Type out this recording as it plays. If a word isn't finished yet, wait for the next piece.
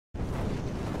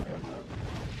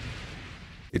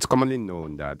It's commonly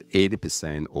known that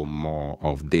 80% or more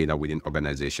of data within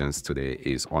organizations today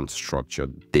is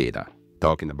unstructured data.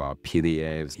 Talking about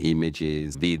PDFs,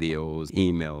 images, videos,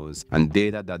 emails, and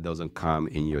data that doesn't come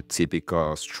in your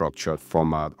typical structured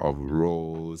format of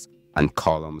rows and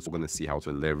columns. We're going to see how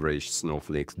to leverage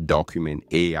Snowflake's document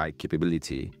AI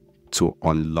capability to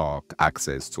unlock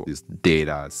access to this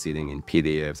data sitting in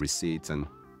PDFs, receipts, and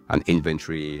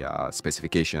inventory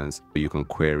specifications you can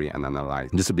query and analyze.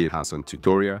 This will be a hands-on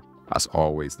tutorial. As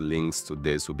always, links to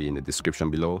this will be in the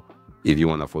description below. If you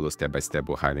want to follow step by step,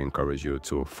 we'll highly encourage you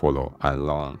to follow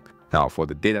along. Now, for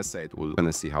the data set, we're going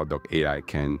to see how Doc AI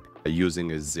can,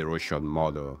 using a zero-shot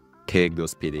model, take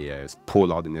those PDFs,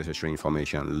 pull out the necessary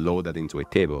information, load that into a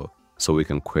table so we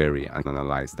can query and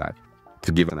analyze that.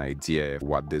 To give an idea of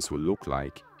what this will look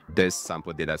like, this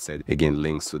sample data set, again,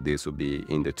 links to this will be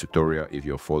in the tutorial if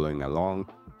you're following along.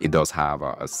 It does have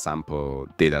a sample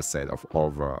data set of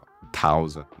over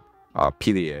 1,000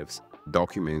 PDFs,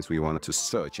 documents we wanted to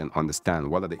search and understand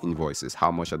what are the invoices,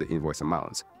 how much are the invoice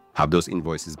amounts, have those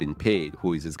invoices been paid,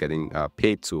 who is this getting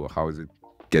paid to, how is it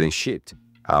getting shipped.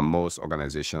 Most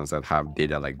organizations that have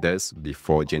data like this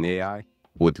before Gen AI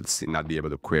would not be able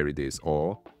to query this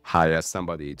or hire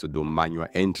somebody to do manual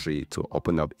entry to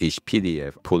open up each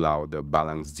PDF, pull out the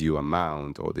balance due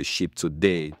amount or the ship to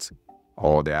date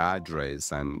or the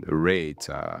address and rate,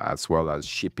 as well as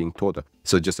shipping total.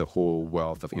 So just a whole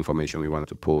wealth of information we wanted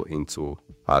to pull into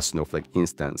our Snowflake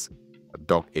instance.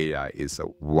 Doc AI is a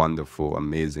wonderful,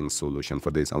 amazing solution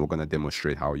for this, and we're going to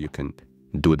demonstrate how you can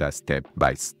do that step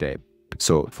by step.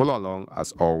 So follow along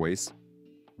as always,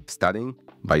 starting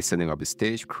by setting up the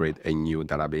stage. Create a new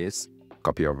database,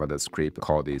 copy over the script,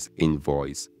 call this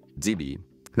invoice.db.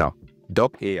 Now,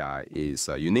 Doc AI is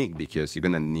unique because you're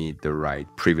going to need the right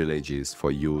privileges for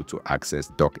you to access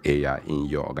Doc AI in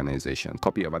your organization.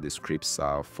 Copy over the scripts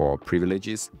for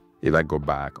privileges. If I go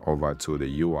back over to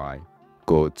the UI,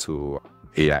 go to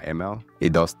AI/ML,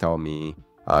 it does tell me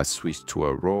switch to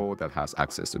a role that has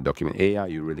access to document AI.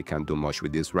 You really can't do much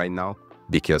with this right now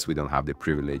because we don't have the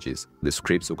privileges. The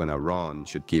scripts we're going to run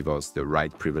should give us the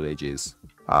right privileges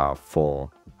for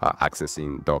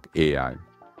accessing Doc AI.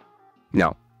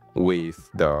 Now, with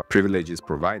the privileges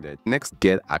provided, next,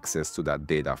 get access to that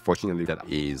data. Fortunately, that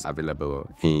is available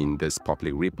in this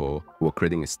public repo. We're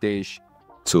creating a stage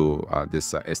to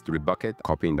this S3 bucket,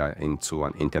 copying that into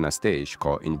an internal stage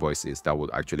called invoices that will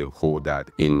actually hold that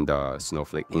in the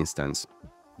Snowflake instance.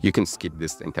 You can skip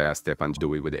this entire step and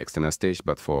do it with the external stage,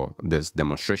 but for this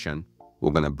demonstration,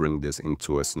 we're going to bring this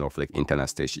into a Snowflake internal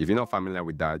stage. If you're not familiar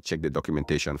with that, check the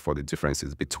documentation for the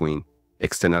differences between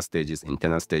external stages,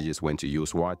 internal stages, when to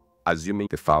use what. Assuming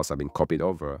the files have been copied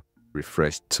over,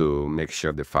 refresh to make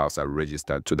sure the files are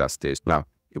registered to that stage. Now,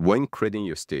 when creating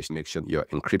your stage, make sure your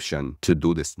encryption to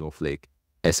do the Snowflake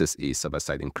SSE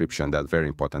server-side encryption. That's very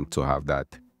important to have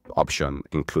that option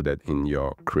included in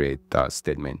your create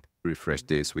statement. Refresh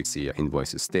this, we see your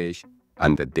invoices stage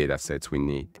and the data sets we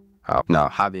need. Now,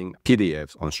 having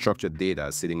PDFs, unstructured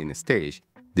data sitting in a stage,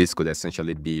 this could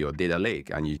essentially be your data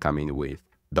lake, and you come in with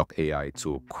Doc AI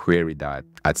to query that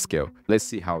at scale. Let's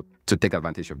see how to take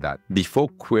advantage of that. Before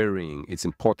querying, it's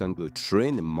important to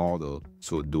train the model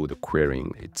to do the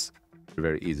querying. It's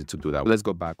very easy to do that. Let's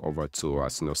go back over to our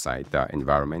Snowsite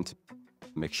environment.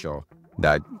 Make sure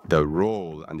that the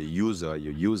role and the user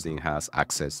you're using has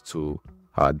access to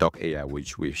Doc AI,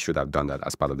 which we should have done that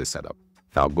as part of the setup.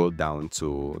 Now go down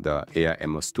to the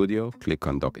AI/ML Studio, click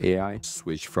on Doc AI,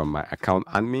 switch from my account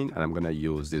admin, and I'm going to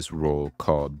use this role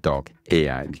called Doc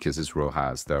AI because this role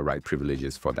has the right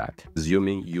privileges for that.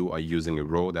 Assuming you are using a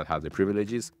role that has the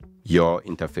privileges, your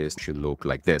interface should look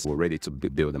like this. We're ready to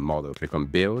build a model. Click on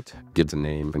Build, give the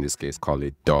name, in this case, call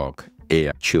it Doc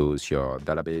AI. Choose your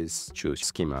database, choose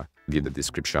schema, give the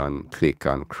description, click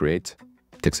on Create.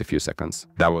 Takes a few seconds.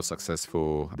 That was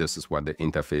successful. This is what the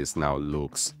interface now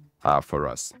looks for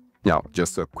us. Now,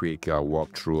 just a quick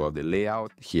walkthrough of the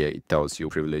layout. Here it tells you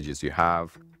privileges you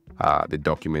have, the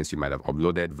documents you might have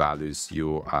uploaded, values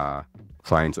you are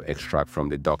trying to extract from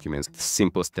the documents,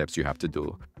 simple steps you have to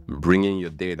do. Bring in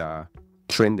your data,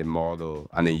 train the model,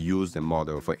 and then use the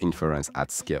model for inference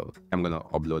at scale. I'm going to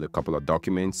upload a couple of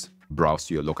documents, browse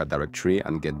to your local directory,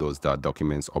 and get those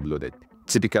documents uploaded.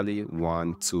 Typically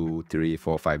 1, 2, 3,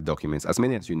 4, 5 documents, as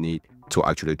many as you need to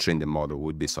actually train the model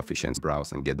would be sufficient.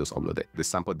 Browse and get those uploaded. The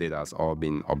sample data has all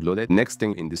been uploaded. Next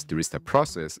thing in this 3-step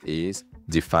process is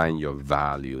define your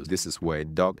values. This is where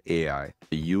Doc AI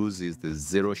uses the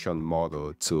zero-shot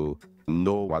model to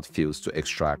know what fields to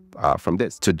extract from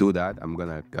this. To do that, I'm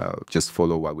gonna just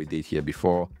follow what we did here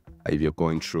before. If you're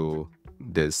going through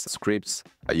these scripts,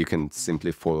 you can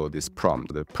simply follow this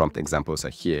prompt. The prompt examples are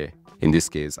here. In this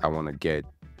case, I want to get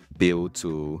bill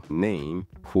to name.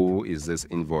 Who is this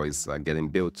invoice getting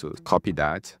billed to? Copy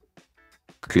that,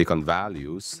 click on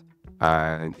values,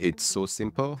 and it's so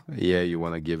simple. Here you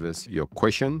want to give us your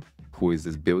question, who is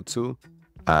this billed to,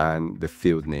 and the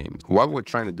field name. What we're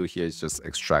trying to do here is just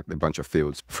extract a bunch of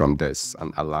fields from this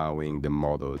and allowing the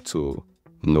model to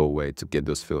know where to get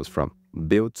those fields from.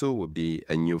 Bill to would be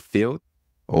a new field,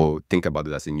 or think about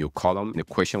it as a new column. The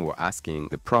question we're asking,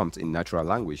 the prompt in natural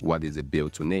language, what is a bill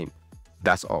to name?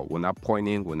 That's all. We're not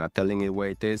pointing, we're not telling it where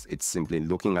it is. It's simply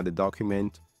looking at the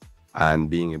document and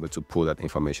being able to pull that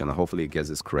information. And hopefully it gets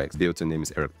this correct. Bill to name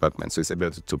is Eric Buckman, so it's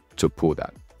able to pull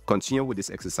that. Continue with this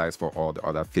exercise for all the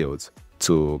other fields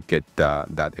to get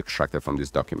that extracted from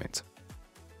this document.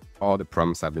 All the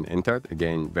prompts have been entered.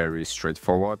 Again, very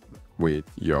straightforward with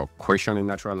your question in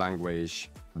natural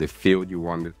language, the field you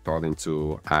want it turned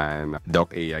into, and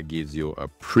Doc AI gives you a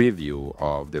preview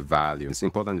of the value. It's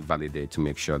important to validate to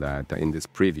make sure that in this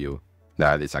preview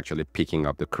that it's actually picking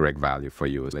up the correct value for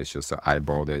you. Let's just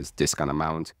eyeball this discount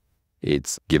amount.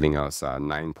 It's giving us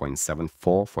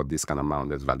 9.74 for discount amount.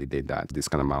 Let's validate that.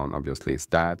 Discount amount obviously is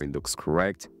that. It looks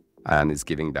correct. And it's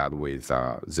giving that with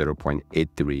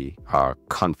 0.83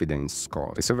 confidence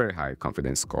score. It's a very high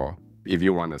confidence score. If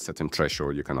you want a certain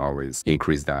threshold, you can always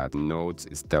increase that. Notes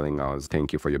is telling us,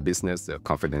 thank you for your business. The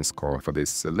confidence score for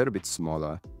this is a little bit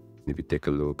smaller. If you take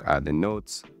a look at the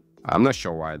notes, I'm not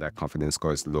sure why that confidence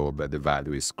score is low, but the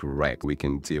value is correct. We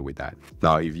can deal with that.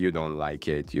 Now, if you don't like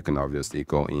it, you can obviously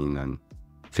go in and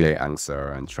clear answer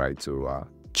and try to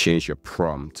change your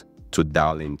prompt to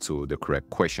dial into the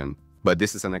correct question. But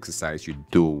this is an exercise you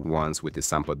do once with the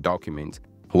sample document.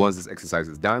 Once this exercise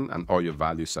is done and all your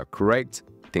values are correct,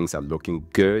 things are looking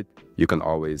good, you can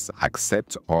always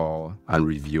accept all and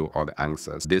review all the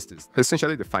answers. This is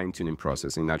essentially the fine-tuning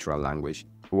process in natural language.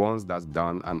 Once that's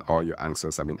done and all your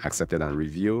answers have been accepted and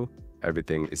reviewed,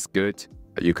 everything is good,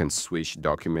 you can switch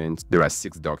documents. There are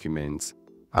 6 documents.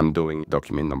 I'm doing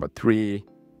document number 3.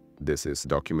 This is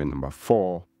document number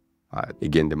 4.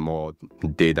 Again, the more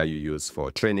data you use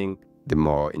for training, the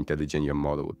more intelligent your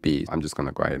model would be. I'm just going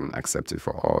to go ahead and accept it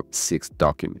for all 6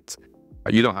 documents.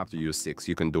 You don't have to use 6.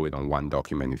 You can do it on 1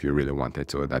 document if you really wanted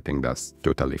to. I think that's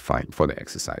totally fine for the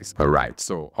exercise. All right,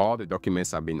 so all the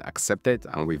documents have been accepted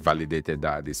and we validated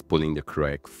that it's pulling the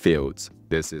correct fields.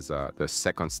 This is the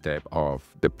second step of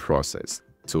the process.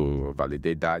 To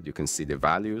validate that, you can see the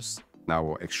values. Now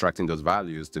we're extracting those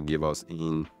values to give us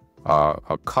in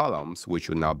our columns, which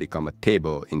will now become a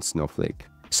table in Snowflake.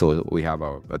 So we have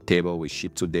a table with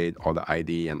ship to date, all the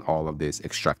ID and all of this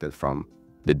extracted from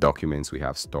the documents we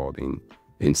have stored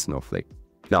in Snowflake.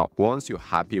 Now, once you're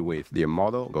happy with the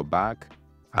model, go back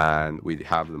and we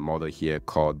have the model here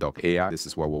called Doc AI. This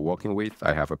is what we're working with.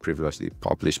 I have a previously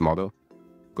published model.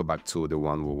 Go back to the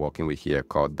one we're working with here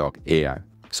called Doc AI.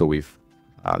 So we've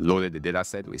loaded the data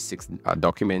set with 6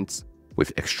 documents.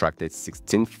 We've extracted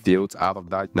 16 fields out of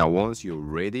that. Now, once you're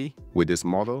ready with this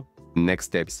model, next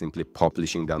step is simply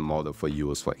publishing that model for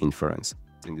use for inference.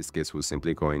 In this case, we're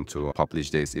simply going to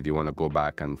publish this. If you want to go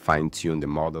back and fine-tune the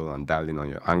model and dial in on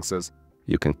your answers,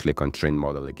 you can click on train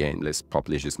model again. Let's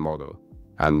publish this model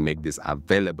and make this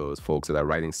available. Folks that are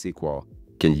writing SQL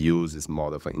can use this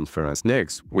model for inference.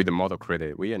 Next, with the model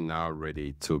created, we are now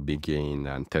ready to begin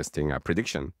and testing our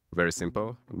prediction. Very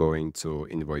simple. Going to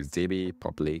InvoiceDB,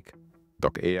 public.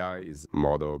 Doc AI is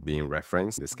model being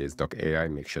referenced. In this case, Doc AI,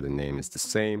 make sure the name is the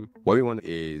same. What we want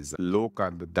is look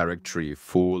at the directory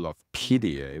full of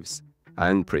PDFs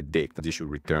and predict. This should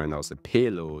return us a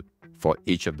payload for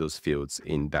each of those fields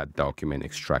in that document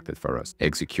extracted for us.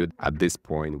 Execute. At this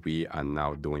point, we are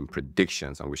now doing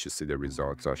predictions and we should see the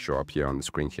results show up here on the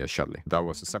screen here shortly. That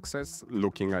was a success,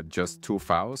 looking at just 2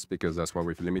 files because that's what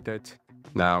we've limited.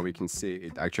 Now we can see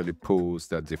it actually pulls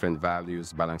the different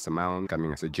values, balance amount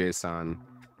coming as a JSON,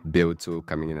 bill to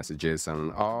coming in as a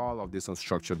JSON. All of this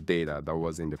unstructured data that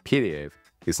was in the PDF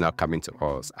is now coming to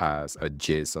us as a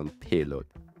JSON payload.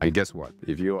 And guess what?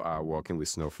 If you are working with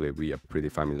Snowflake, we are pretty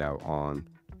familiar on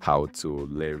how to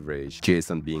leverage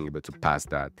JSON, being able to pass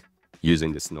that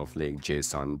using the Snowflake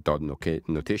JSON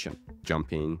notation.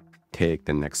 Jump in, take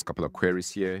the next couple of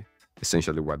queries here.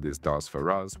 Essentially what this does for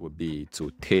us would be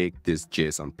to take this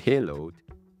JSON payload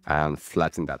and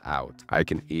flatten that out. I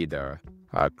can either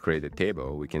create a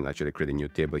table. We can actually create a new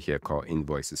table here called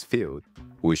invoices field,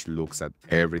 which looks at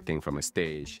everything from a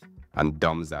stage and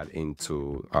dumps that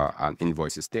into an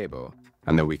invoices table.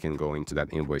 And then we can go into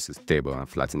that invoices table and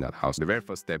flatten that out. So the very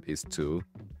first step is to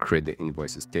create the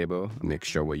invoices table, make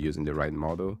sure we're using the right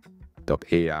model.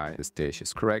 .ai stage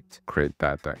is correct. Create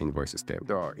that invoices table.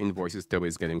 The invoices table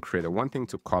is getting created. One thing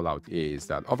to call out is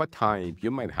that over time,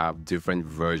 you might have different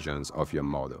versions of your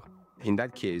model. In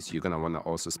that case, you're going to want to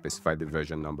also specify the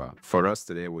version number. For us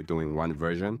today, we're doing one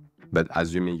version, but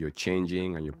assuming you're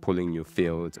changing and you're pulling new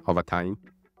fields over time,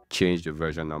 change the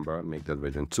version number, make that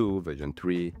version 2, version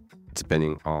 3,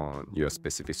 depending on your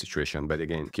specific situation. But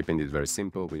again, keeping this very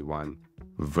simple with one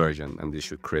version, and this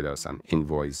should create us an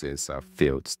invoices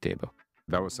fields table.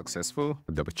 That was successful.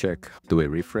 Double check, do a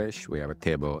refresh. We have a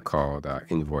table called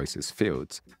invoices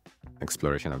fields.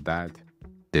 Exploration of that.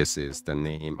 This is the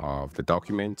name of the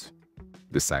document,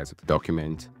 the size of the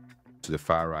document. To the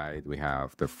far right, we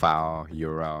have the file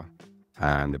URL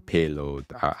and the payload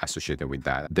associated with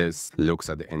that. This looks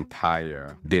at the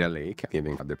entire data lake,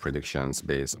 giving the predictions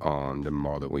based on the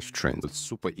model which trains. It's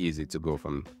super easy to go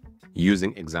from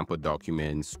using example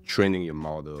documents, training your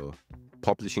model,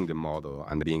 publishing the model,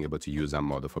 and being able to use that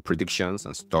model for predictions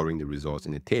and storing the results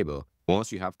in a table.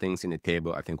 Once you have things in a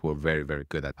table, I think we're very, very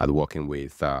good at working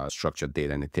with structured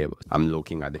data in a table. I'm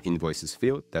looking at the invoices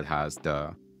field that has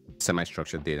the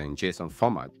semi-structured data in JSON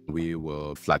format. We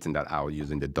will flatten that out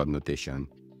using the dot notation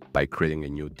by creating a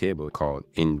new table called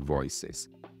invoices.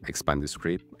 Expand the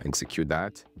script, execute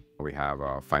that. We have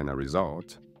our final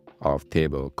result of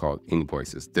table called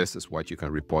invoices. This is what you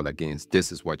can report against.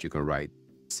 This is what you can write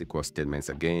SQL statements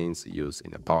against, use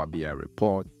in a Power BI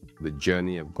report. The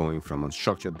journey of going from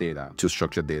unstructured data to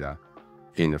structured data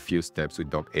in a few steps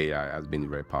with .ai has been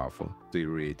very powerful. To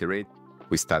reiterate,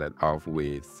 we started off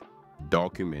with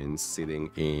documents sitting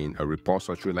in a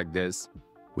repository like this.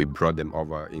 We brought them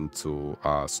over into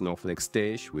a Snowflake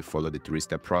stage. We followed the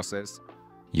 3-step process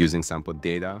using sample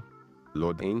data,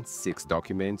 load in 6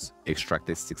 documents,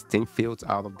 extracted 16 fields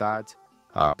out of that,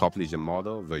 published the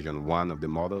model, version 1 of the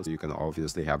model. So you can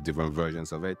obviously have different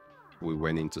versions of it. We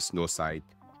went into Snowsite.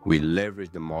 We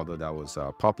leveraged the model that was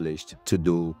published to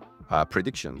do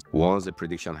predictions. Once the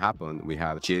prediction happened, we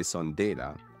had JSON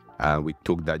data. We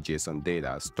took that JSON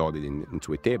data, stored it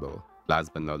into a table.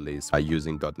 Last but not least,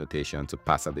 using dot notation to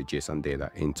pass out the JSON data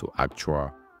into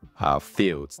actual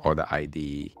fields, order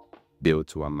ID, bill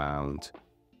to amount,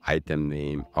 item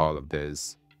name, all of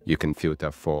this. You can filter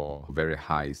for very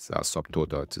high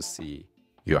subtotal to see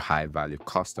your high value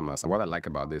customers. And what I like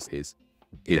about this is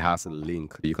it has a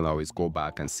link. You can always go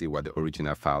back and see what the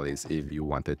original file is if you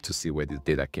wanted to see where this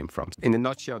data came from. In a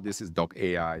nutshell, this is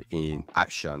 .ai in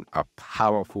action, a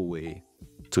powerful way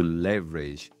to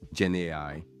leverage Gen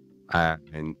AI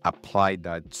and apply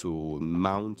that to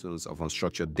mountains of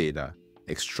unstructured data,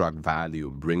 extract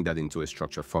value, bring that into a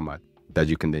structured format that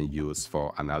you can then use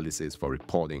for analysis, for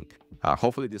reporting.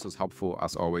 Hopefully this was helpful.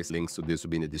 As always, links to this will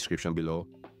be in the description below.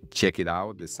 Check it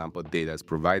out. The sample data is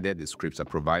provided, the scripts are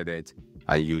provided,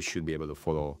 and you should be able to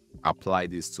follow. Apply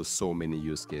this to so many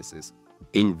use cases,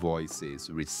 invoices,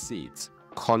 receipts,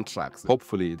 contracts.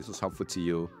 Hopefully this was helpful to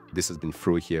you. This has been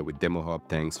Fru here with DemoHub.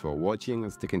 Thanks for watching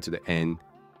and sticking to the end.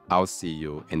 I'll see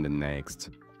you in the next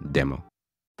demo.